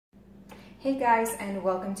Hey guys, and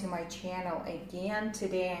welcome to my channel again.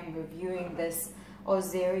 Today I'm reviewing this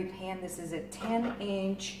Ozeri pan. This is a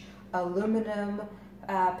 10-inch aluminum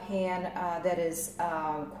pan that is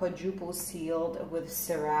quadruple sealed with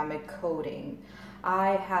ceramic coating.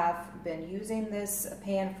 I have been using this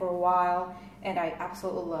pan for a while and I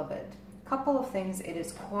absolutely love it. Couple of things: it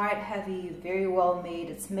is quite heavy, very well made.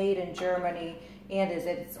 It's made in Germany, and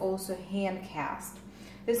it's also hand cast.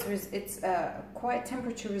 It's quite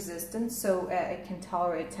temperature resistant, so it can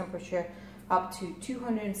tolerate temperature up to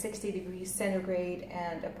 260 degrees centigrade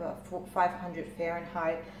and about 500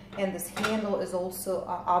 Fahrenheit. And this handle is also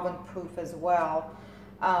oven proof as well.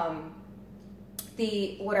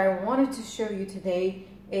 What I wanted to show you today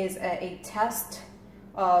is a test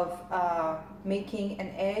of making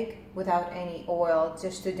an egg without any oil,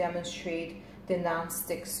 just to demonstrate the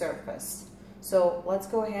non-stick surface. So let's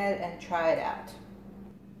go ahead and try it out.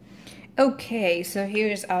 Okay, so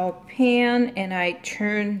here's our pan, and I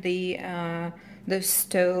turned the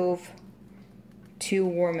stove to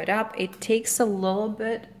warm it up. It takes a little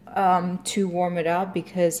bit to warm it up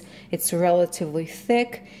because it's relatively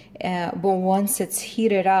thick, but once it's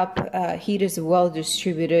heated up, heat is well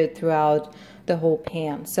distributed throughout the whole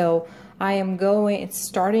pan. So it's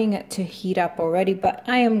starting to heat up already, but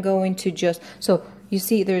I am going to so you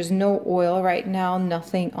see there's no oil right now,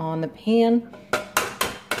 nothing on the pan.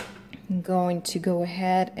 I'm going to go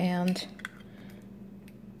ahead and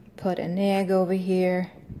put an egg over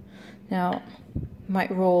here. Now,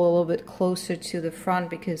 might roll a little bit closer to the front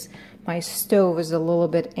because my stove is a little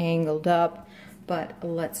bit angled up, but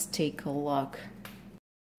let's take a look.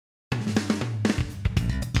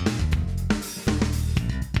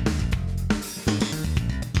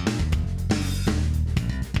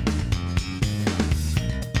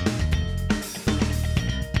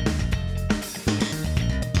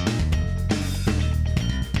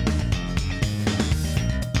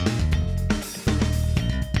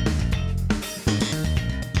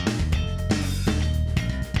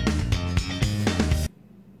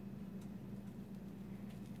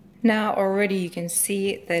 Now already you can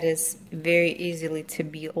see that it's very easily to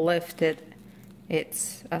be lifted.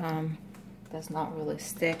 It's does not really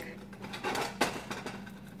stick.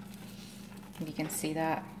 You can see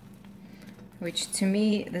that, which to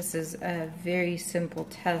me this is a very simple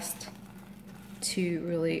test to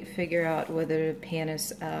really figure out whether the pan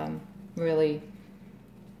is really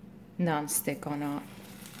non-stick or not.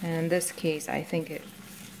 And in this case I think it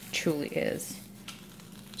truly is.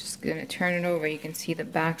 Just gonna turn it over. You can see the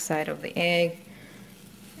back side of the egg.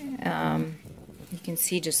 You can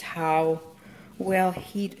see just how well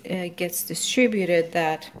heat gets distributed,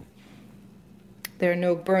 that there are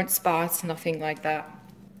no burnt spots, nothing like that.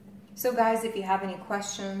 So guys, if you have any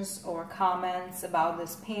questions or comments about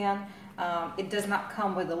this pan, it does not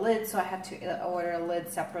come with a lid, so I had to order a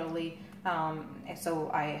lid separately, so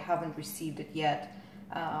I haven't received it yet.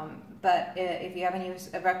 But if you have any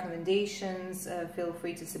recommendations, feel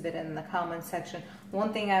free to submit it in the comment section.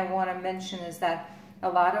 One thing I want to mention is that a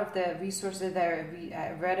lot of the resources that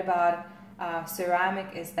I read about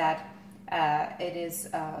ceramic is that it is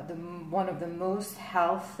one of the most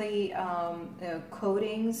healthy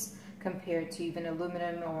coatings compared to even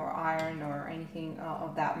aluminum or iron or anything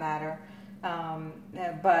of that matter.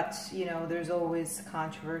 But you know, there's always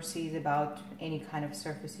controversies about any kind of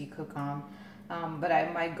surface you cook on.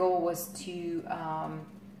 But my goal was to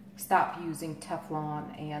stop using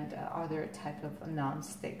Teflon and other type of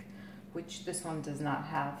non-stick, which this one does not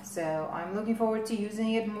have. So I'm looking forward to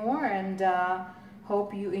using it more, and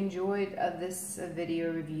hope you enjoyed this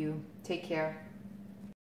video review. Take care.